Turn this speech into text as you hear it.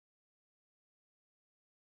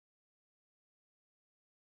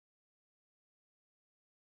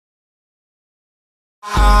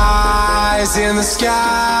Eyes in the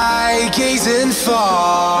sky, gazing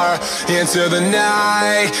far into the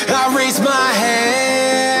night. I raise my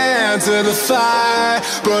hand to the fire,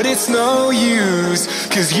 but it's no use,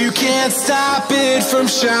 'cause you can't stop it from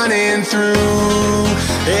shining through.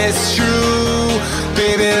 It's true,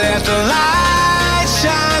 baby, let the light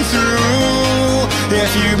shine through.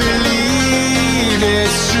 If you believe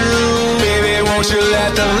it's true, baby, won't you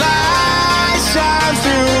let the light shine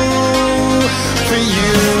through for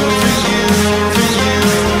you, for you, for you,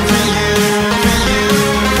 for you, for you, for you,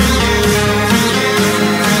 for you,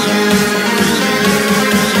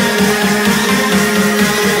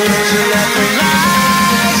 won't you let the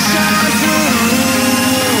light shine through?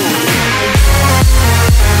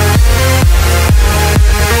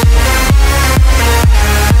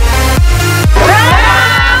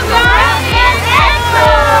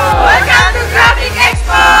 Welcome to Graphic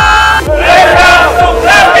Expo! Welcome to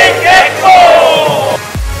Graphic Expo!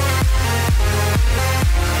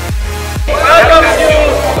 Welcome to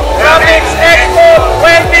Graphic Expo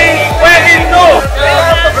 2022! Welcome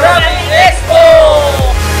to Graphic Expo!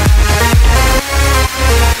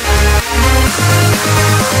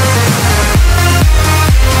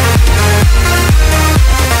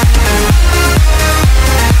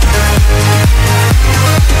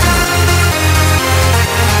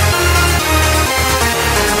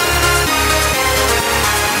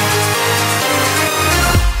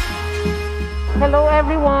 Hello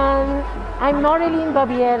everyone, I'm Noreline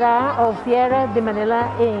Baviera of Fiera de Manila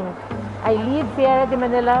Inc. I lead Fiera de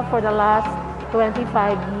Manila for the last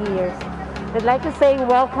 25 years. I'd like to say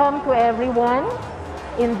welcome to everyone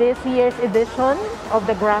in this year's edition of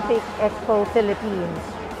the Graphic Expo Philippines.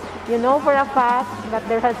 You know for a fact that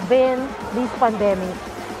there has been this pandemic,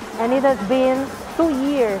 and it has been 2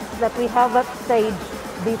 years that we haven't staged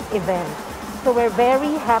this event. So we're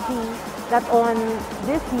very happy that on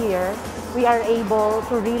this year, we are able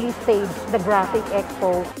to really stage the Graphic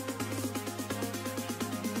Expo.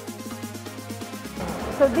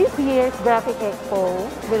 So this year's Graphic Expo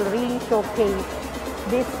will really showcase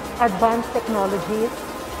these advanced technologies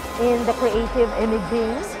in the creative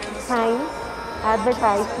imaging, science,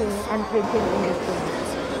 advertising, and printing industries.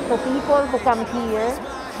 So people who come here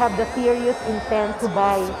have the serious intent to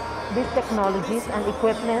buy these technologies and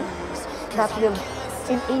equipment that will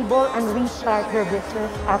enable and restart their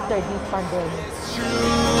business after this pandemic.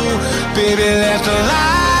 Baby, let the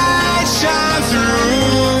light shine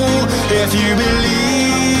through. If you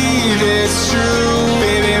believe it's true,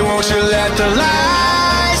 baby, won't you let the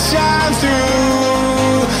light shine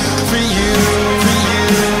through for you, for you,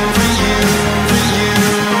 for you, for you, for you,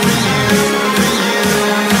 for you, for you, for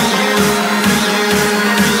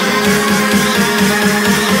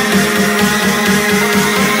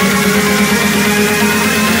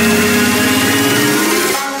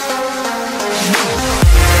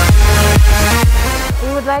We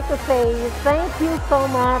would like to say thank you so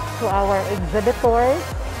much to our exhibitors,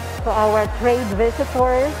 to our trade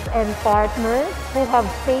visitors and partners who have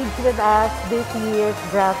staged with us this year's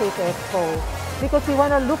Graphic Expo, because we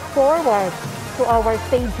want to look forward to our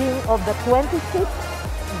staging of the 26th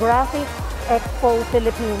Graphic Expo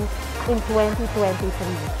Philippines in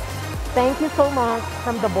 2023. Thank you so much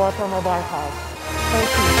from the bottom of our heart. Thank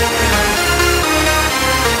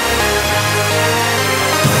you.